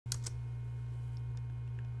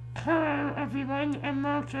Hello everyone and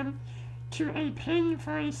welcome to a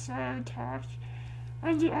painfully slow talk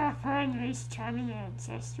on the offline race timing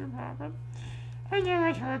ancestor problem. I know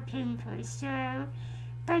I heard painfully slow,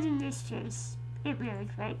 but in this case, it really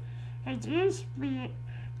quite is. We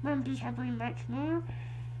won't be covering much more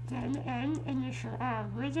than an initial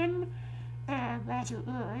algorithm, rather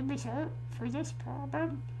early result for this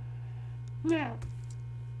problem. Now,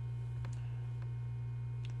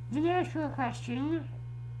 the natural question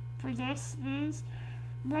for this is,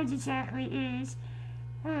 what exactly is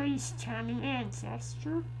a race timing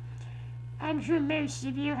ancestor? I'm sure most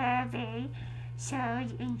of you have a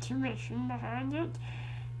solid intuition behind it.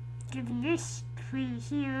 Given this tree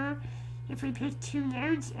here, if we pick two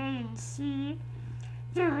nodes, A and C,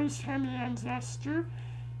 the race timing ancestor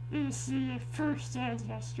is the first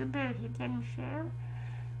ancestor both of them share.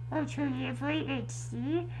 Alternatively, it's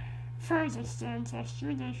the farthest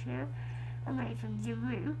ancestor they share away from the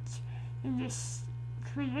root. In this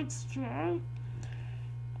tree, it's J.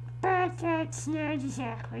 But that's not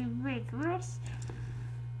exactly rigorous.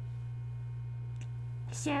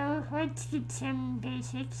 So let's get some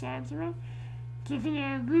basics out of the way. Given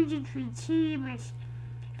a rooted tree T with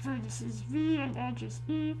vertices V and edges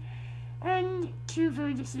E, and two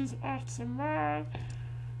vertices X and Y,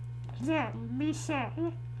 then we say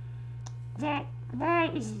that Y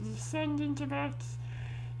is a descendant of X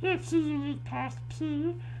if the unique path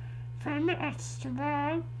P from X to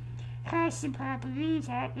Y has the property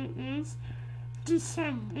that it is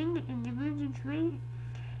descending in the rooted tree,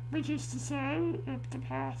 which is to say, if the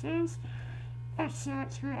path is x0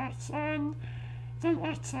 through xn, then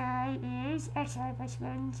xi is xi plus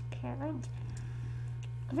 1's parent.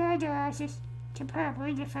 That allows us to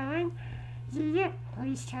properly define the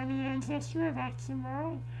race timing ancestor of x and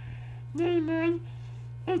y. Namely,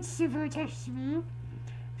 it's the vertex v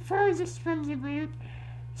farthest from the root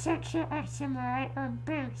such that x and y are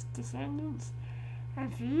both descendants of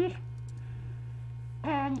v.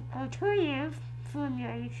 An alternative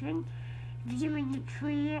formulation, viewing the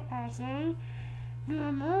tree as a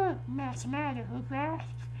normal mathematical graph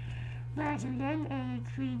rather than a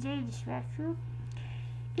tree data structure,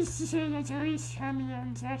 is to say that the race timing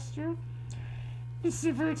ancestor is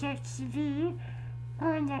the vertex v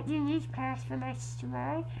on that unique path from x to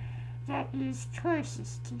y that is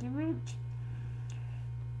closest to the root.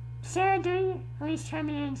 Sadly, race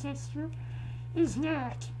timing ancestor is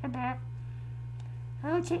not about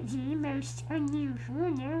the most unusual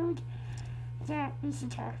node. That is a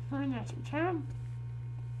talk for another time.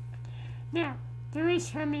 Now, the race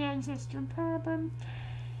timing ancestor problem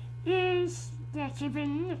is that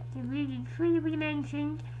given the rooted tree we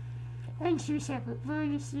mentioned and two separate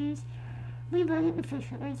vertices, we want to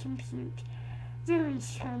efficiently compute the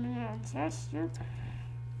race timing ancestor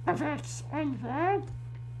of x and y.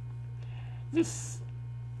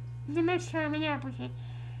 The most common application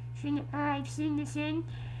I've seen this in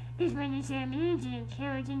is when examining the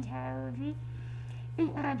inheritance hierarchy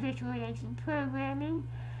in object-oriented programming.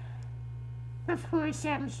 Of course,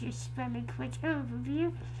 that was just from a quick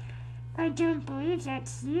overview. I don't believe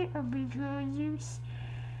that's the original use.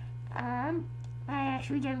 I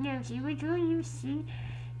actually don't know the original use. The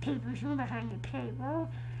papers were behind the paywall.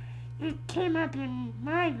 It came up in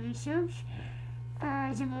my research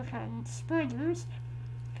as a work on splitters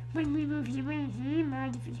when we were viewing the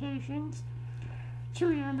modifications to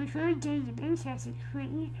an arbitrary database as a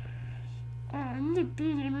tree and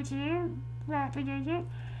being able to rapidly get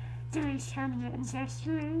the race timing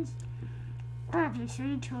ancestor is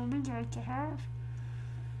obviously a tool we'd like to have.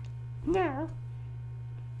 Now,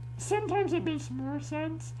 sometimes it makes more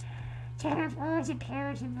sense to have all the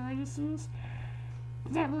pairs of vertices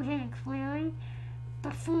that we're going to query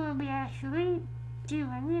before we actually do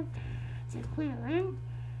any of the querying.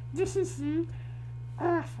 This is the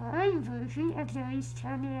offline version of the race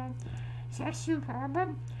timing ancestor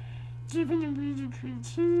problem. Given a rooted tree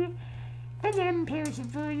T and m pairs of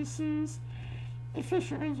vertices,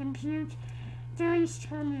 efficiently compute the race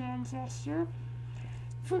timing ancestor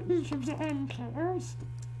for each of the n pairs.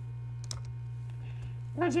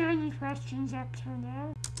 Are there any questions up till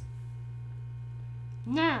now?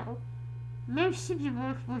 Now, most of the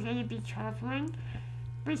work we're going to be covering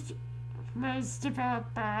was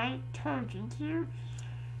developed by Targent here.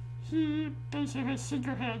 He basically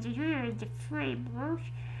single-handedly created the framework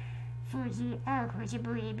for the algorithm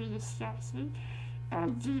we're going to be discussing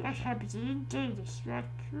and the accompanying data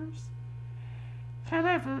structures.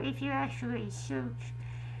 However, if you actually search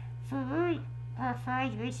for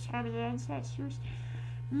offline race timing ancestors,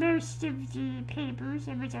 most of the papers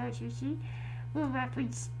and results you see will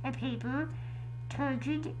reference a paper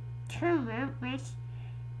Targent co-wrote with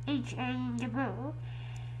HN double.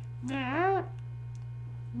 Now,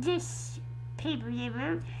 this paper they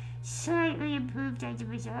wrote, slightly improved as a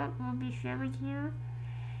result, will be shown here.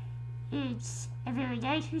 It's a very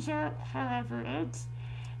nice result, however, it's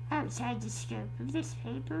outside the scope of this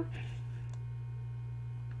paper.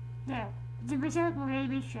 Now, the result we're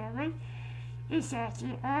be showing is that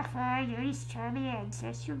the R5 charming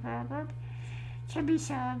ancestor problem can be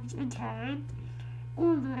solved in time.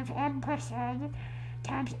 Order of n plus n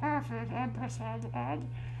times alpha of n plus n,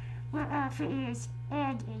 where alpha is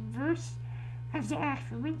an inverse of the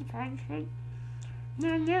affluent function.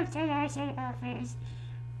 Now note that I say alpha is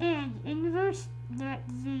an inverse, not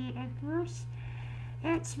the inverse.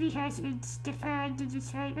 That's because it's defined in a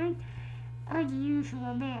slightly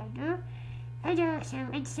unusual manner, and also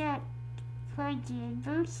it's not quite the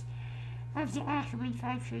inverse of the affluent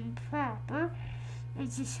function proper.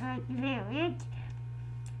 It's a slight variant.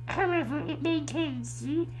 However, it maintains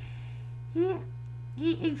the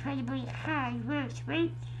incredibly high growth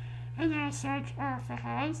rate, and as such, alpha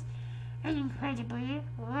has an incredibly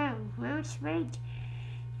low growth rate.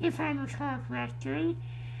 If I recall correctly,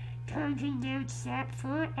 Trojan notes that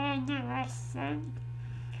for n less than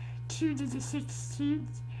 2 to the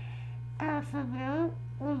 16th, alpha will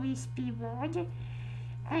always be 1,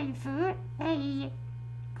 and for a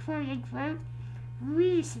quote-unquote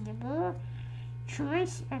reasonable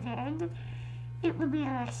choice of n, it will be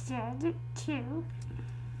less than 2.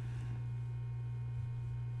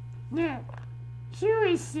 Now, here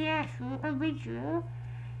is the actual original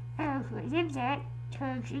algorithm that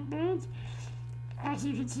Trojan made. As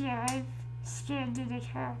you can see, I've scanned in a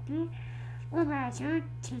copy, or rather,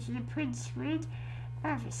 taken a print screen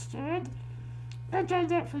of a scan. I've done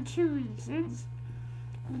that for 2 reasons.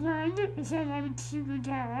 One is that I would sooner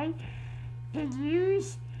die than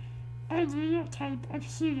use any type of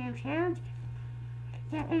pseudocode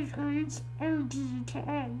that includes OD to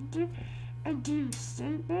end a do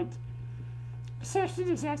statement. Second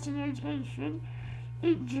is that the notation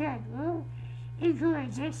in general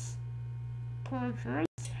includes this poor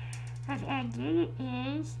choice of ending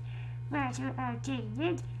is rather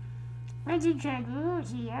outdated, and in general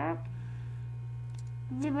here,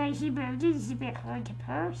 the way he wrote it is a bit hard to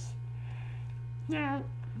parse. Now,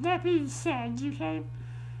 that being said, you can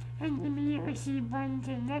immediately see one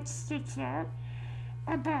thing that sticks out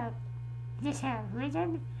about this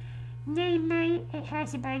algorithm. Namely, it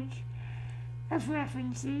has a bunch of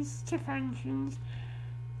references to functions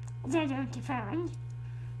that are defined.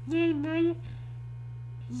 Namely,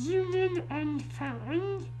 union and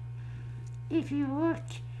find. If you look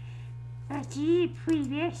at the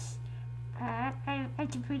previous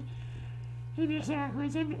previous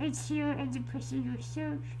algorithm, it's here in the procedure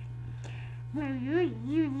search, where you're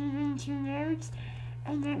union two nodes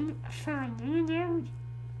and then finding a node.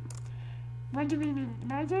 What do we mean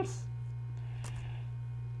by this?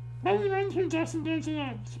 Anyone who doesn't know the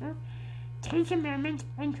answer, take a moment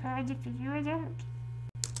and try to figure it out.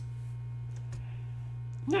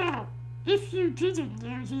 Now, if you didn't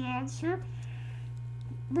know the answer,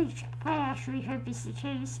 which I actually hope is the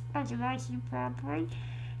case, otherwise you probably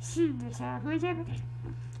seen this algorithm,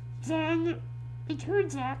 then it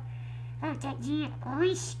turns out that the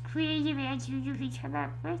least creative answer you can come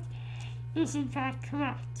up with is in fact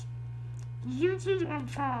correct. Union and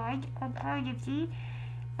find are part of the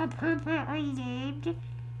appropriately named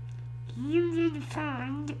union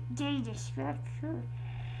find data structure.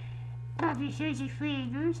 Obviously, the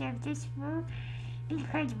creators of this were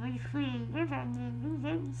incredibly creative and naming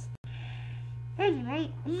things. Anyway,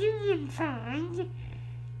 union find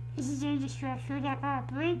is a data structure that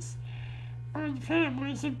operates on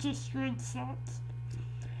families of disjoint sets.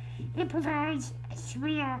 It provides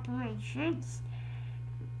 3 operations.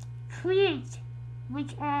 Create,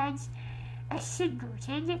 which adds a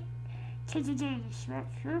singleton to the data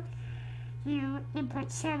structure. You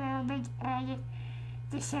input some element and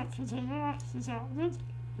the set container acts as element.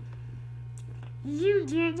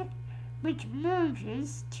 Union, which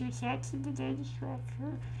merges 2 sets in the data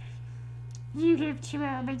structure. You give 2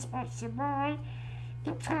 elements x and y.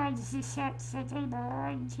 It finds the sets that they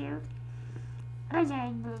belong to, and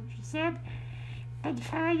then merges them. And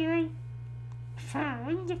finally,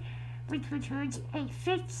 find, which returns a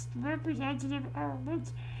fixed representative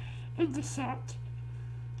element in the set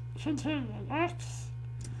containing x.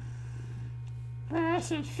 When I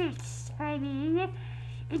say fixed, I mean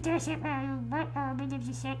it doesn't matter what element of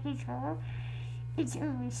the set you call, it's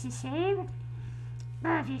always the same.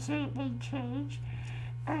 Obviously, it may change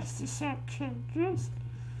as the set changes.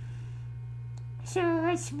 So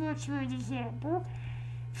let's look through an example.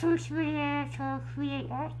 First, we're going to call create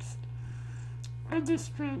x. and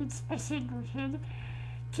displays a singleton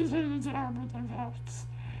containing the element of X.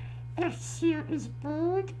 X here is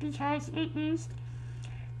bold because it is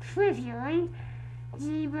trivially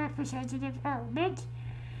the representative element.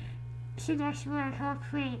 So next we're going to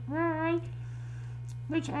create Y,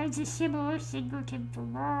 which adds a similar singleton for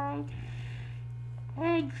Y,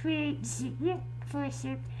 and create Z for a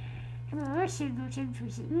similar singleton for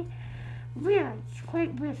Z. Really,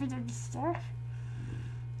 quite riveting stuff.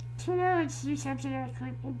 So now let's do something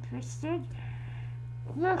actually interesting.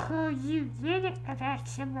 Local union of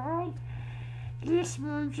X and Y. This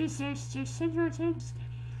merges those two singletons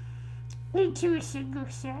into a single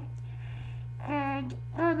set, and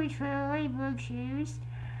arbitrarily we'll choose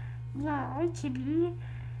Y to be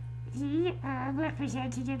the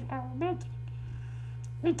representative element.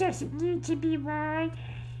 It doesn't need to be Y,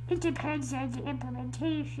 it depends on the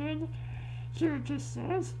implementation. Here it just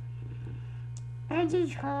says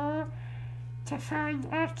any call to find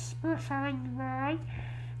X or find Y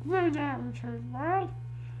will now return Y.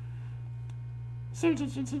 So to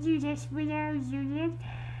continue this, we now union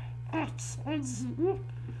X and Z.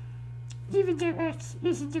 Even though X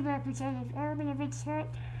isn't the representative element of its set,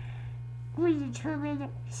 we determine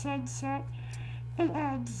said set and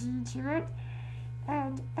add Z to it.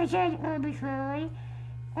 And again, arbitrarily,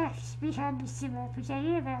 X becomes the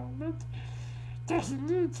representative element. Doesn't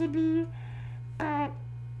need to be, but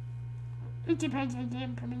it depends on the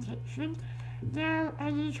implementation. Now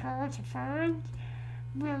any call to find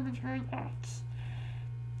will return X.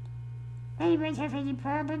 Anyone have any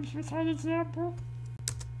problems with that example?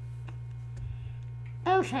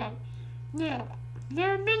 Okay, now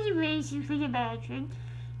there are many ways you can imagine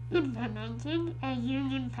implementing a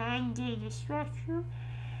union find data structure.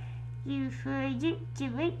 You could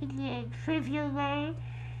do it in a trivial way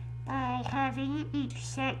by having each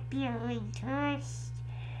set be a linked list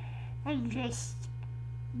and just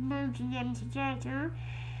merging them together.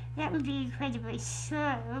 That would be incredibly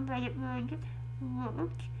slow, but it would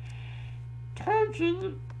work.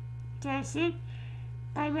 Trojan does it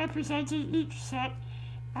by representing each set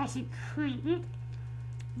as a tree.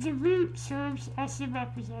 The root serves as the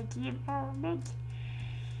representative element.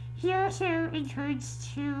 He also includes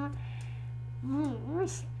two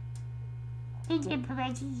rules in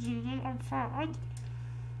implementing union and find.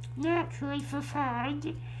 Naturally, for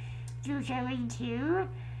find, you're going to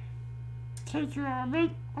take your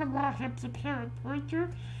element and lock up the parent pointer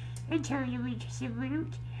until you reach the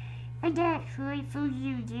root. And naturally, for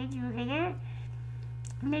union, you're going to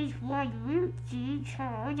make one root the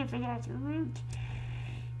child of another root.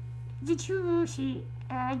 The two rules he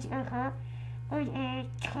adds are a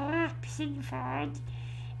collapsing find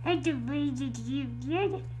and a weighted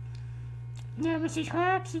union. Now, with the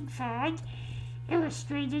collapsing find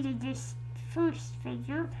illustrated in this first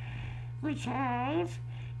figure, which I've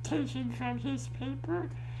taken from his paper,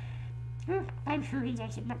 I'm sure he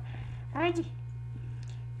doesn't mind.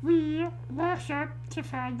 We lock up to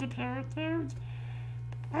find the parent node,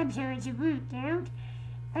 the root node,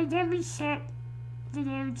 and then we set the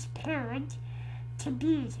node's parent to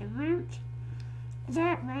be the root.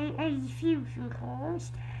 That way, any future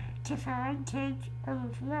calls to find take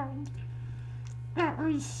overrun, at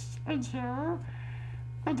least until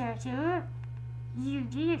another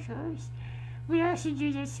union occurs. We also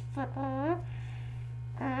do this for all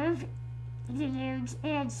of the node's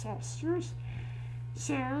ancestors.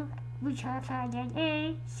 So we try to find an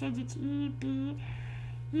A, send it to E, B,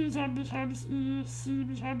 E then becomes E, C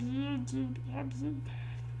becomes E, and D becomes E.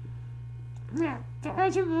 Now, the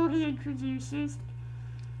other rule he introduces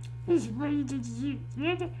is weighted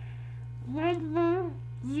union. One more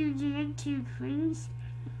union two trees.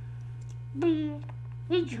 We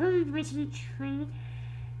include with each tree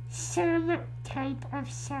some type of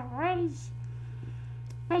size,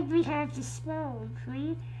 and we have the smaller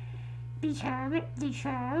tree become the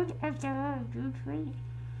child of the larger tree.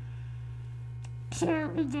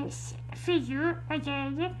 So in this figure,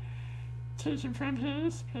 again, taken from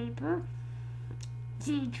his paper,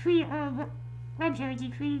 the tree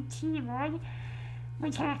T1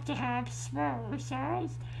 would have to have smaller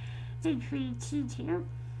size than tree T2.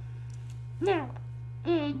 Now,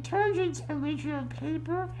 in Trojan's original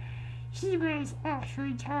paper, he was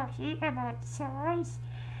actually talking about size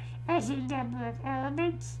as a number of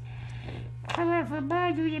elements. However,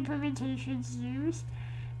 modern implementations use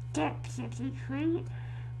depth of the tree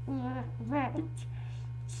or length,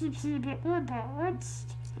 keeps it a bit more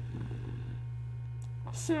balanced.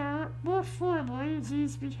 So, more formally,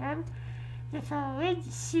 these become the following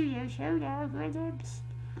pseudo-code algorithms.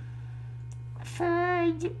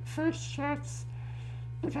 Find first checks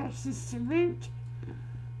if X is the root.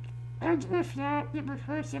 And if not, the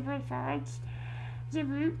recursive finds the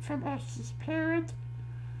root from x's parent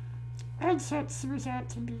and sets the result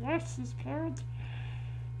to be x's parent,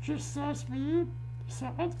 just as we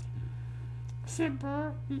said.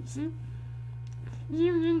 Simple, easy.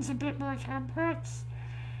 Union's a bit more complex.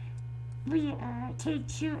 We take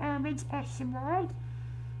two elements x and y.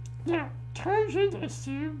 Now, Trojan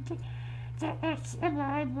assumed that x and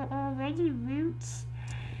y were already roots.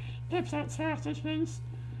 If that's not the case,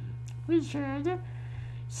 we should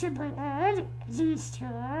simply add these two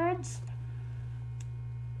lines.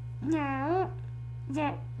 Now,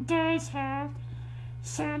 that does have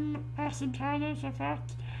some asymptotic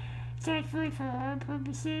effect. Thankfully, for our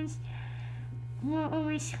purposes, we're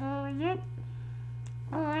always calling it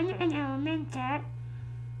on an element that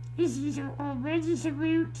is either already the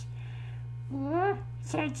root or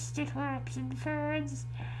tends to collapse and finds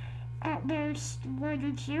at most one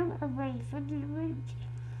or two away from the root.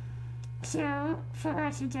 So, for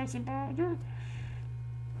us it doesn't matter.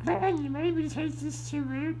 But anyway, we take these two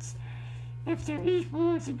roots. If they're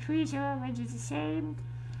equal, the trees are already the same.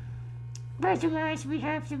 Otherwise, we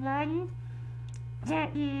have the one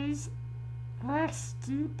that is less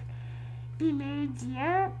deep be made the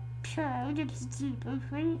upside of the deeper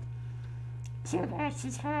tree. So if x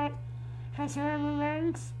is hot, has longer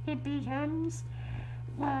length, it becomes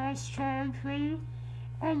y's child tree,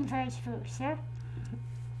 and vice versa.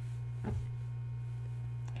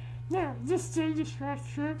 Now, this data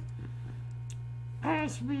structure,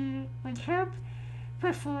 as we would hope,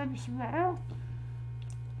 performs well.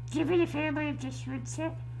 Given a family of disparate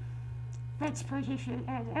set, let's partition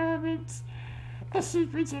n elements, a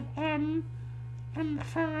sequence of n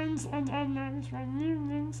finds and n minus 1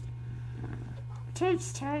 unions.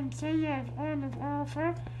 Takes time, say you have n of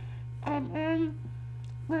alpha and n,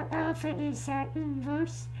 where alpha is that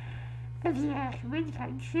inverse of the Ackermann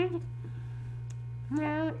function.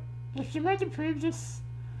 Now, if you want to prove this,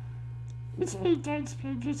 it's 8 dense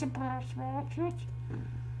pages of block matrix.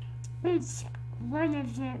 It's one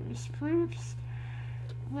of those proofs.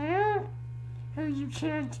 Well, you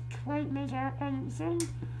can't quite make out anything,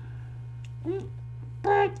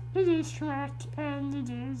 but it is correct and it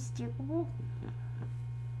is doable.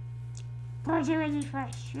 Are there any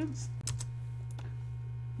questions?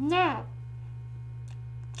 Now,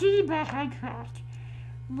 getting back on track,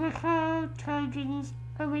 recall Trojan's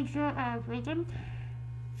original algorithm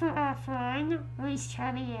for offline least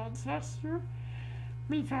common ancestor.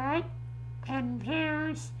 We got m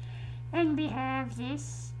pairs, and we have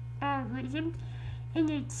this algorithm in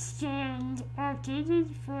its scanned, outdated,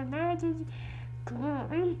 formatted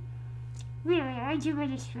glory. Really, I do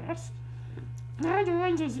want to stress, not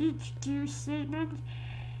only does each do statement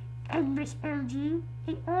end with OG,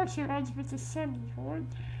 it also ends with a semicolon,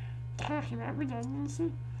 talking about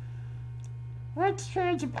redundancy. Let's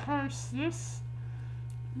try to parse this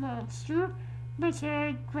monster with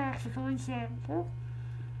a graphical example.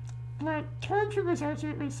 But Trojan was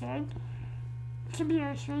ultimately said to be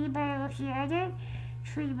illustrated by looking at a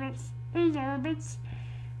tree with 8 elements.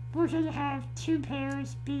 We're going to have 2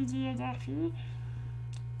 pairs, B, D, and F, E.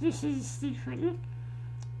 This is the tree.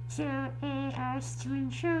 So A has 3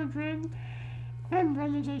 children, and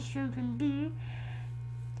one of those children, B,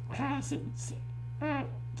 has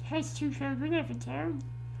 2 children of its own.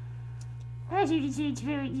 As you can see, it's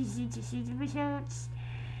very easy to see the results.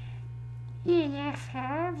 E and F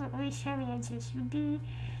have least common ancestor B,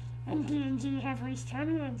 and B and D have least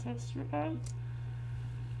common ancestor A.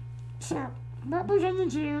 So, what we're going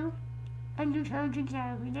to do under Trojan's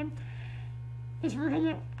algorithm is we're going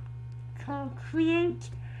to call create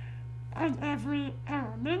on every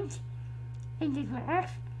element in the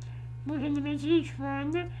graph. We're going to make each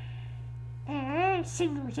one a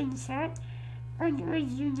singleton set under a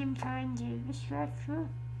union find data structure.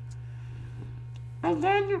 And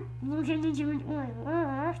then we're going to do an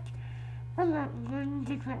order along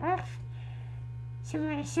the graph. So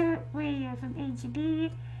we're going to start radio from A to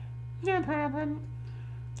B, no problem.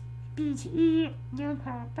 B to E, no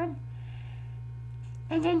problem.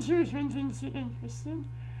 And then here's when things get interesting.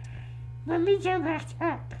 When we go back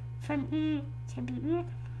up from E to B,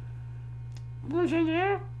 we're going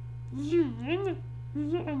to union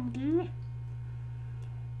E and B.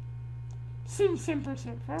 Seems simple.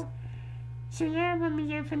 So now when we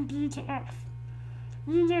go from B to F,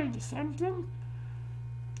 you notice something?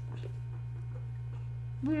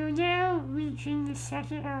 We're now reaching the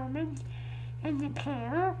second element in the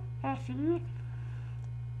pair, FE.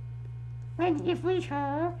 And if we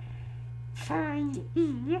call find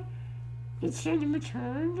E, it's going to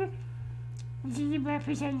return the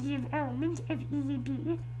representative element of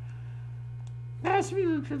EB. As we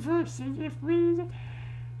were conversing, if we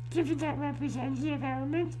given that representative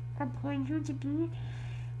element a pointer to B,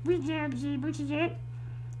 we'd now be able to get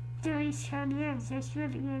the least common ancestor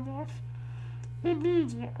of E and F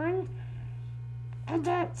immediately. And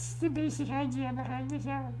that's the basic idea behind this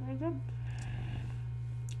algorithm.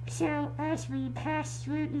 So as we pass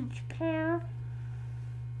through each pair,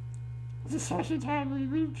 the second time we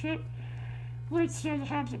reach it, we're going to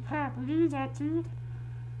have the property that the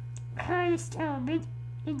highest element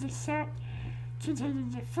in the set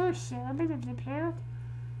containing the first element of the pair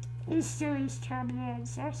is the least common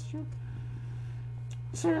ancestor.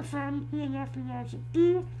 So from E and F we now get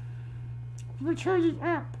B. Returning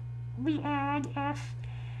up, we add F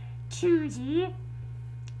to the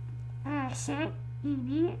set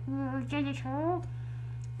EB. We're going to call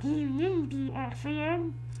union BF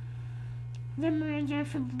again. Then we're going to go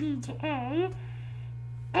from B to A,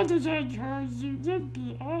 and again call union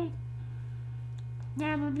BA.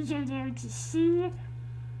 Now when we go down to C,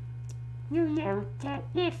 you'll note that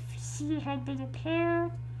if C had been a pair,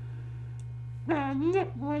 then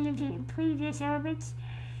one of the previous elements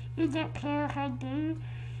in that pair had been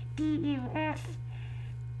BUF,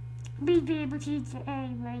 we'd be able to use the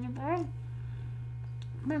A right away.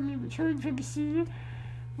 When we return from C,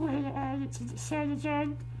 we're going to add it to the set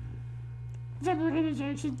again. Then we're going to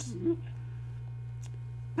go to D.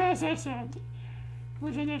 As I said,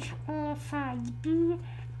 we're going to find B,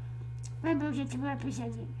 and we'll get the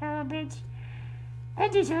represented element.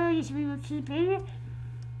 And as long as we were keeping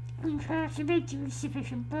in complement to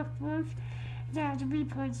sufficient bookwork, that we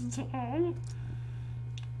point into A.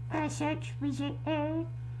 As such, we get A.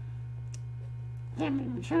 Then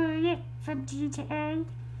we return it from D to A,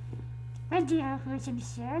 and the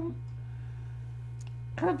algorithm's done.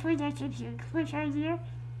 Hopefully that gives you a quick idea.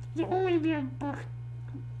 The only real book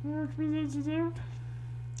work we need to do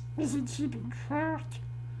is in keeping track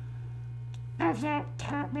of that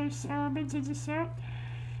topmost element in the set.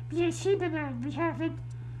 Because keep in mind, we haven't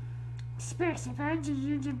specified the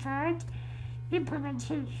unified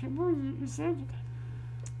implementation we're using.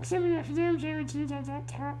 So we have no guarantee that that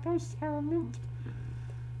topmost element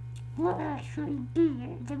will actually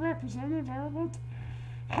be the representative element.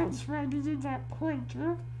 Hence why we need that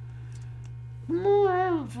pointer.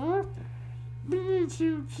 Moreover, we need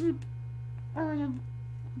to keep our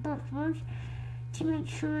bookwork to make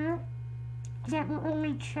sure that we're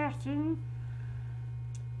only checking,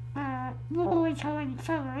 we're only calling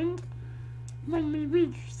find when we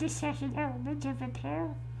reach the second element of a pair.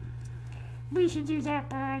 We should do that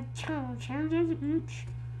by color-coding each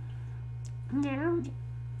node.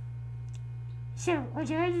 So, are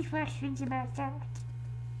there any questions about that?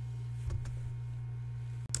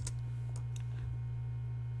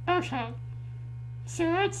 Okay, so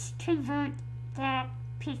let's convert that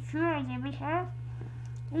picture idea we have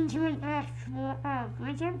into an actual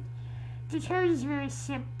algorithm. The code is very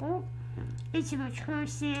simple. It's a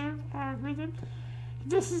recursive algorithm.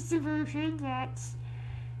 This is the version that's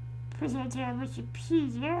presented on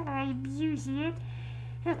Wikipedia. I'm using it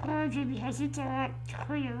largely because it's a lot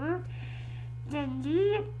clearer than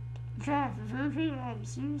the Java version I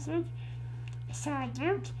was using. Side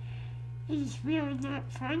note, it is really not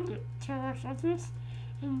fun to look at this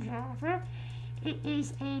in Java. It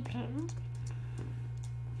is a pain.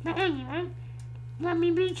 But anyway, when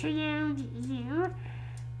we reach around U,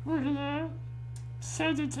 we're gonna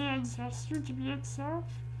set it to Ancestor to be itself.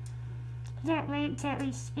 That way it's at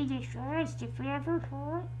least initialized if we ever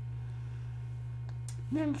call it.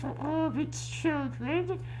 Then for all of its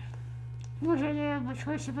children, we're gonna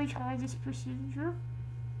recursively call this procedure.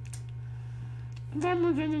 Then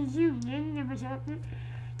we're going to union the resultant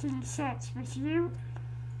to the sets with U,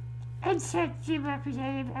 and set the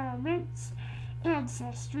representative element's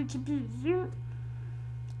ancestor to be U.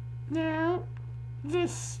 Now,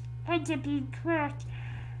 this ends up being correct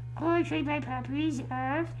largely by properties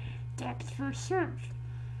of depth first search.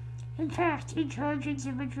 In fact, in Trojan's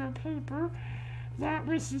original paper, that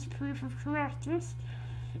was his proof of correctness.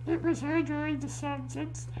 It was arguing the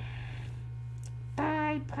sentence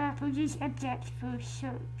by properties of depth first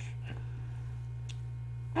search.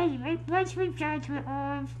 Anyway, once we've got rid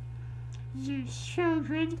of use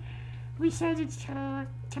children, we set its color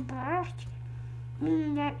to black,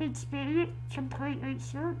 meaning that it's been completely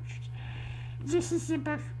searched. This is the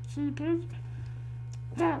bookkeeping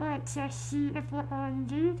that lets us see if we're on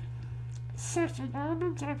the second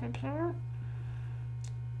element of a pair.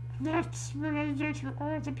 Next, we're going to go to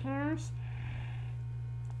all the pairs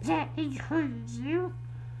that includes U.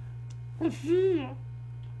 If V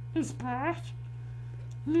is black,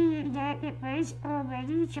 meaning that it was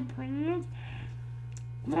already completed,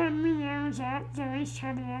 then we know that the race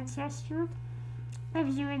common ancestor of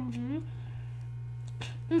U and V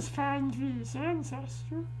is find V's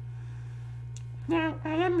ancestor. Now,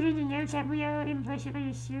 I am going to note that we are implicitly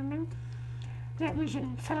assuming that we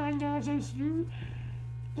can find all those V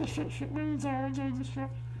efficiently. There are data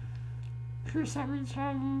proofs that we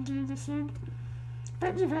can do the same,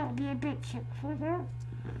 but you've got to be a bit careful there.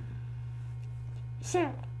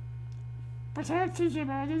 So, without thinking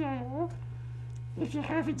about it at all, if you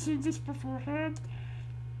haven't seen this beforehand,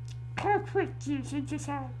 how quick do you think this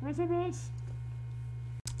algorithm is?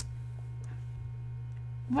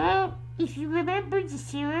 Well, if you remember the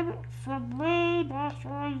theorem from way back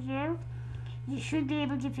on ago, you should be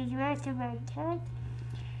able to figure out the runtime.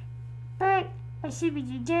 But, assuming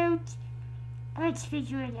you don't, let's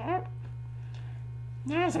figure it out.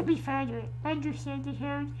 Now that we finally understand the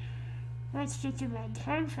code, let's get the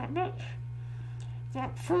runtime from it.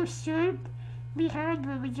 That first term we had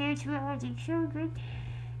when we go through all the children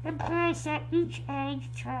implies that each egg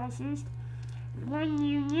causes one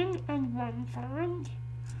union and one find.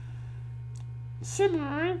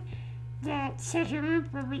 Similarly, that second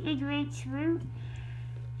loop when we iterate through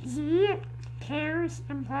the pairs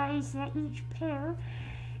implies that each pair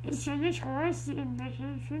is going to cause the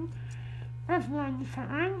implication of one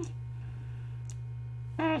find.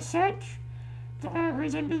 As such, the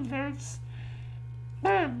algorithm invokes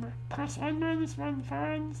m plus n minus 1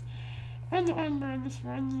 finds and n minus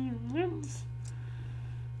 1 unions.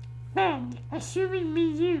 And, assuming we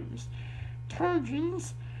use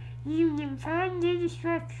Trojan's union find data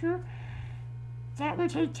structure, that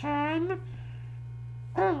would take time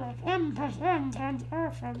O of m plus n times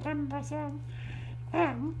alpha of m plus n,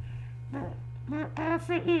 and where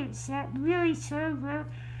alpha is that really slow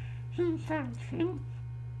growing function.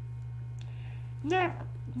 Now,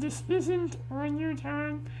 this isn't linear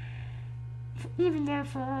time, even though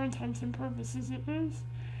for all intents and purposes it is.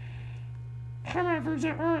 However,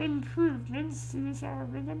 there are improvements to this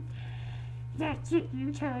algorithm that get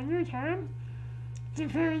you to linear time. They're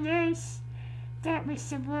very nice. That was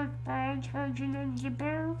the work by Trojan and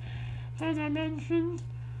Gabel that I mentioned.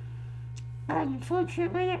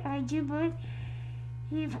 Unfortunately, I do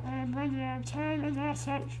believe I'm running out of time, and as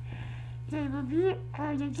such, they will be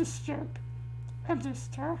out of the scope of this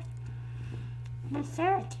talk. With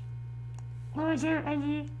that, are there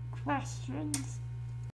any questions?